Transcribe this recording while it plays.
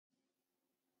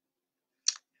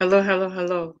Hello, hello,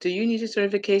 hello. Do you need a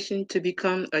certification to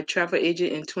become a travel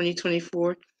agent in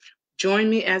 2024? Join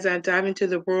me as I dive into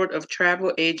the world of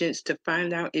travel agents to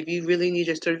find out if you really need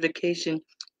a certification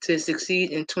to succeed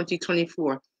in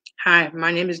 2024. Hi,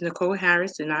 my name is Nicole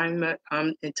Harris, and I'm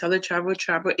an IntelliTravel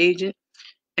travel agent,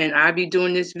 and I'll be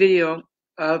doing this video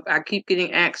of I keep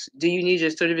getting asked, do you need a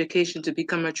certification to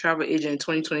become a travel agent in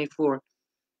 2024?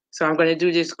 So I'm going to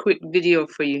do this quick video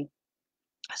for you.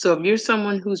 So if you're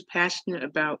someone who's passionate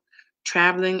about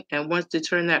traveling and wants to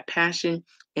turn that passion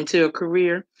into a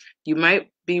career, you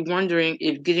might be wondering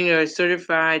if you're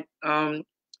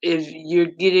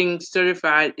getting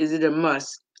certified, is it a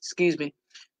must? Excuse me.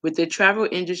 With the travel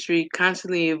industry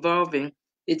constantly evolving,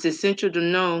 it's essential to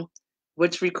know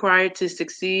what's required to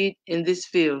succeed in this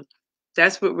field.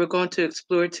 That's what we're going to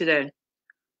explore today.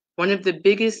 One of the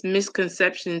biggest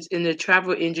misconceptions in the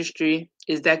travel industry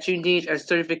is that you need a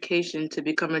certification to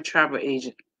become a travel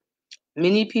agent.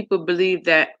 Many people believe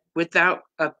that without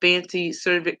a fancy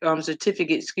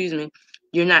certificate,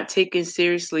 you're not taken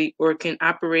seriously or can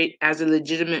operate as a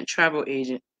legitimate travel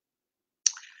agent.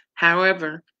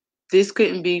 However, this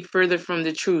couldn't be further from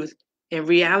the truth. In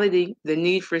reality, the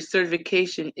need for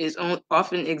certification is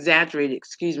often exaggerated,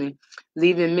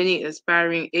 leaving many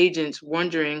aspiring agents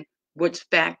wondering what's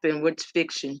fact and what's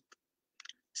fiction.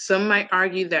 Some might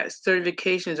argue that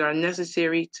certifications are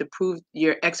necessary to prove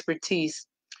your expertise,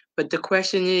 but the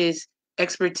question is,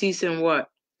 expertise in what?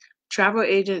 Travel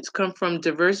agents come from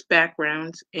diverse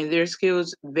backgrounds and their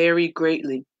skills vary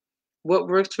greatly. What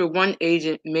works for one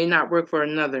agent may not work for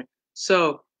another.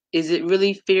 So, is it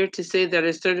really fair to say that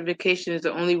a certification is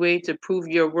the only way to prove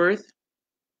your worth?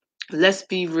 Let's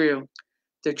be real.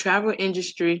 The travel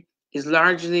industry is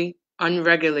largely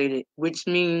unregulated, which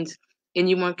means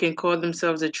anyone can call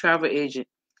themselves a travel agent.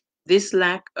 This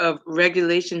lack of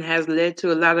regulation has led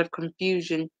to a lot of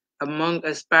confusion among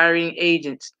aspiring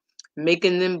agents,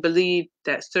 making them believe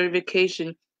that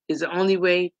certification is the only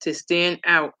way to stand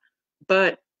out.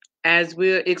 But as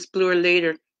we'll explore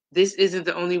later, this isn't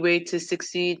the only way to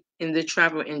succeed in the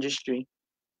travel industry.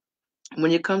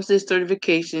 When it comes to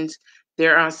certifications,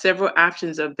 there are several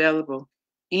options available,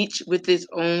 each with its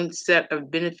own set of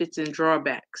benefits and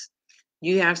drawbacks.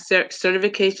 You have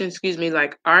certifications,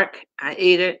 like ARC,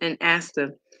 AIDA, and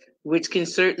ASTA, which can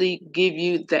certainly give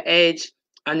you the edge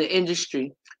on the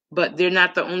industry, but they're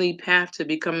not the only path to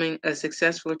becoming a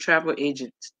successful travel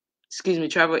agent.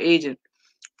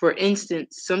 For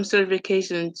instance, some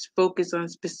certifications focus on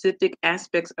specific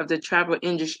aspects of the travel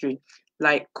industry,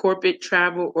 like corporate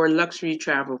travel or luxury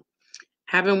travel.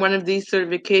 Having one of these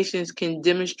certifications can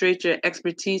demonstrate your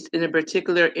expertise in a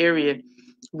particular area,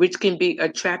 which can be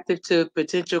attractive to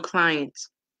potential clients.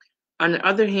 On the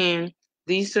other hand,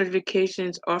 these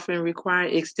certifications often require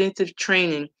extensive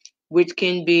training, which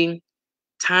can be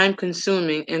time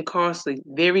consuming and costly,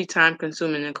 very time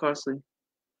consuming and costly.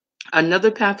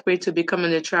 Another pathway to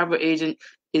becoming a travel agent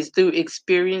is through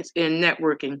experience and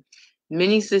networking.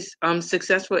 Many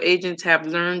successful agents have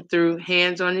learned through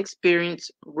hands on experience,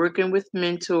 working with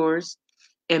mentors,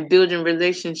 and building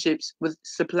relationships with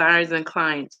suppliers and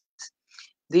clients.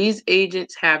 These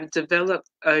agents have developed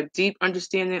a deep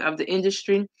understanding of the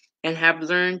industry and have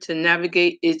learned to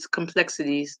navigate its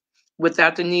complexities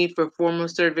without the need for formal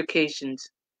certifications.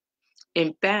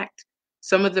 In fact,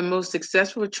 some of the most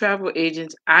successful travel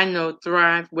agents I know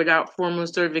thrive without formal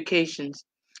certifications.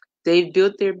 They've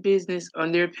built their business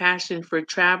on their passion for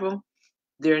travel,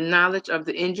 their knowledge of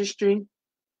the industry,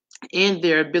 and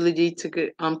their ability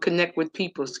to connect with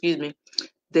people.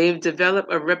 They've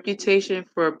developed a reputation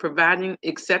for providing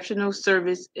exceptional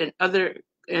service, and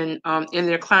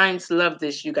their clients love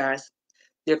this. You guys,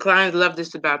 their clients love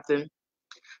this about them.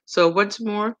 So what's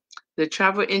more, the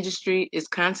travel industry is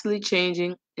constantly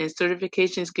changing and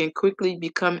certifications can quickly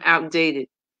become outdated.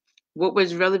 What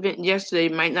was relevant yesterday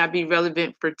might not be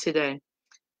relevant for today.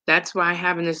 That's why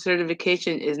having a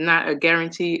certification is not a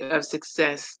guarantee of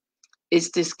success.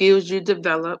 It's the skills you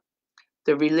develop,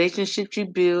 the relationships you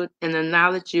build, and the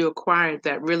knowledge you acquire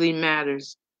that really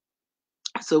matters.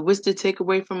 So what's the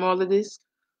takeaway from all of this?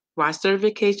 While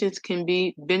certifications can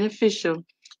be beneficial,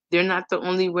 they're not the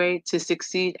only way to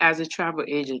succeed as a travel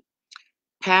agent.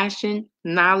 Passion,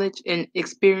 knowledge, and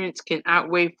experience can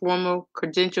outweigh formal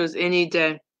credentials any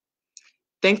day.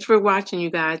 Thanks for watching, you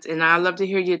guys, and I'd love to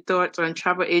hear your thoughts on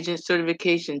travel agent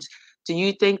certifications. Do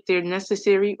you think they're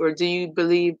necessary, or do you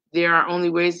believe there are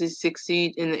only ways to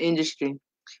succeed in the industry?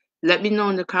 Let me know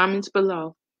in the comments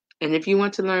below. And if you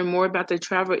want to learn more about the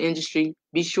travel industry,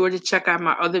 be sure to check out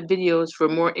my other videos for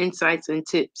more insights and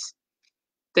tips.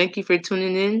 Thank you for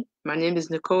tuning in. My name is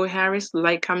Nicole Harris.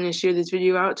 Like, comment, and share this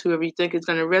video out to whoever you think it's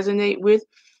going to resonate with.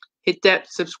 hit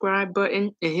that subscribe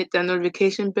button and hit that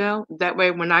notification bell. That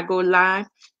way, when I go live,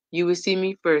 you will see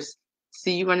me first.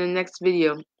 See you on the next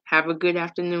video. Have a good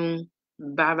afternoon.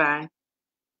 Bye bye.